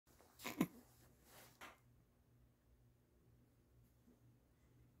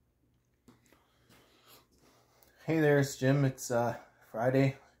Hey there, it's Jim. It's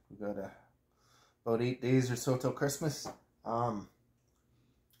Friday. We've got about 8 days or so till Christmas. So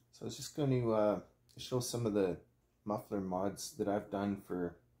I was just going to show some of the muffler mods that I've done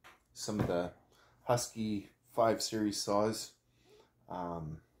for some of the Husky 5 series saws.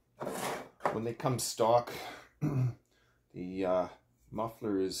 When they come stock, the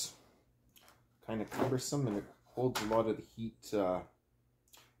muffler is kind of cumbersome and it holds a lot of the heat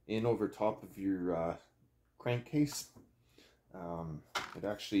in over top of your crankcase. It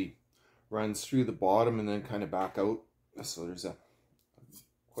actually runs through the bottom and then kind of back out, so there's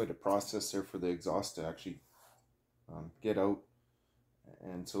quite a process there for the exhaust to actually get out,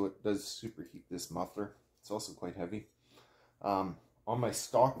 and so it does superheat this muffler. It's also quite heavy. On my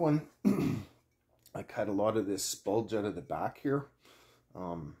stock one, I cut a lot of this bulge out of the back here,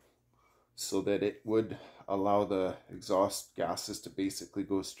 so that it would allow the exhaust gases to basically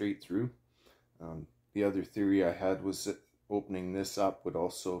go straight through. The other theory I had was that opening this up would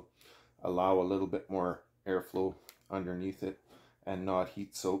also allow a little bit more airflow underneath it and not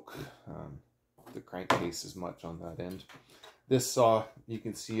heat soak the crankcase as much on that end. This saw, you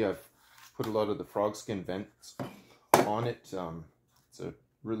can see I've put a lot of the frog skin vents on it. It's a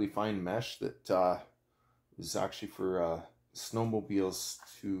really fine mesh that is actually for snowmobiles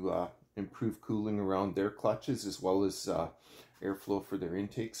to improve cooling around their clutches, as well as airflow for their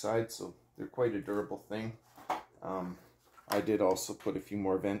intake side. So they're quite a durable thing. I did also put a few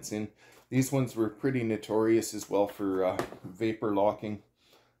more vents in. These ones were pretty notorious as well for vapor locking.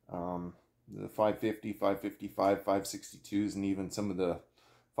 The 550, 555, 562s, and even some of the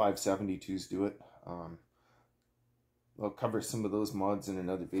 572s do it. I'll cover some of those mods in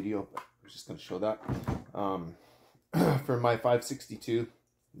another video, but I'm just going to show that. For my 562,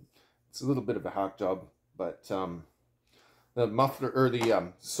 it's a little bit of a hack job, but the muffler, or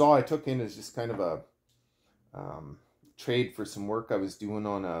the saw I took in is just kind of a trade for some work I was doing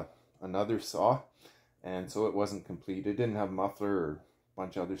on another saw, and so it wasn't complete. It didn't have a muffler or a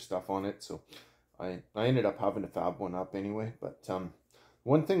bunch of other stuff on it, so I ended up having to fab one up anyway. But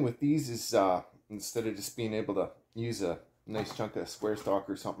one thing with these is instead of just being able to use a nice chunk of square stock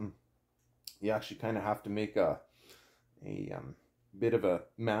or something, you actually kind of have to make a bit of a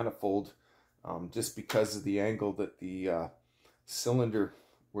manifold, just because of the angle that the cylinder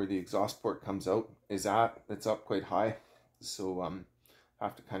where the exhaust port comes out is at. It's up quite high, so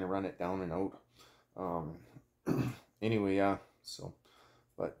have to kind of run it down and out. Anyway, yeah, so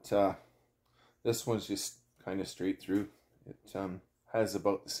but this one's just kind of straight through. It has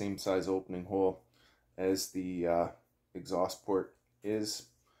about the same size opening hole as the exhaust port is,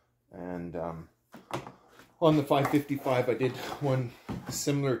 and on the 555 I did one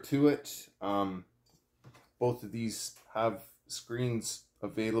similar to it. Both of these have screens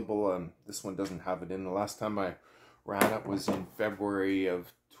available. This one doesn't have it in. The last time I ran it was in February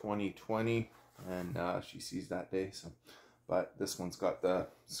of 2020, and she sees that day. So, but this one's got the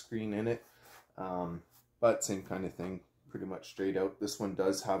screen in it, but same kind of thing, pretty much straight out. This one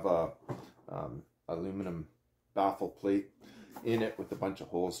does have a aluminum baffle plate in it with a bunch of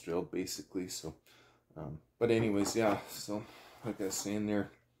holes drilled basically. So but anyways, yeah, so like I was saying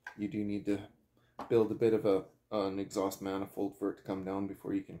there, you do need to build a bit of an exhaust manifold for it to come down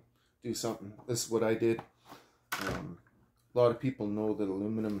before you can do something. This is what I did. A lot of people know that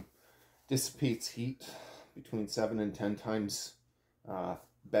aluminum dissipates heat between 7 and 10 times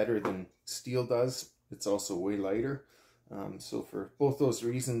better than steel does. It's also way lighter. So for both those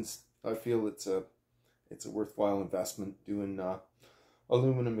reasons, I feel it's a worthwhile investment doing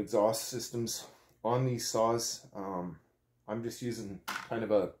aluminum exhaust systems on these saws. I'm just using kind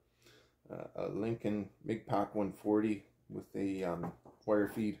of a Lincoln MigPack 140 with a wire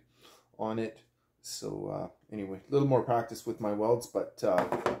feed on it. So anyway, a little more practice with my welds, but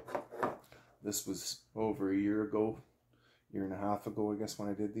this was over a year ago, year and a half ago, I guess, when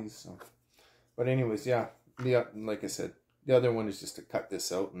I did these. So, but anyways, yeah, like I said, the other one is just to cut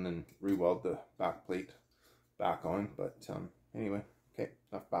this out and then re-weld the back plate back on. But anyway, okay,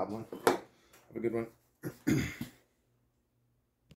 enough babbling. Have a good one.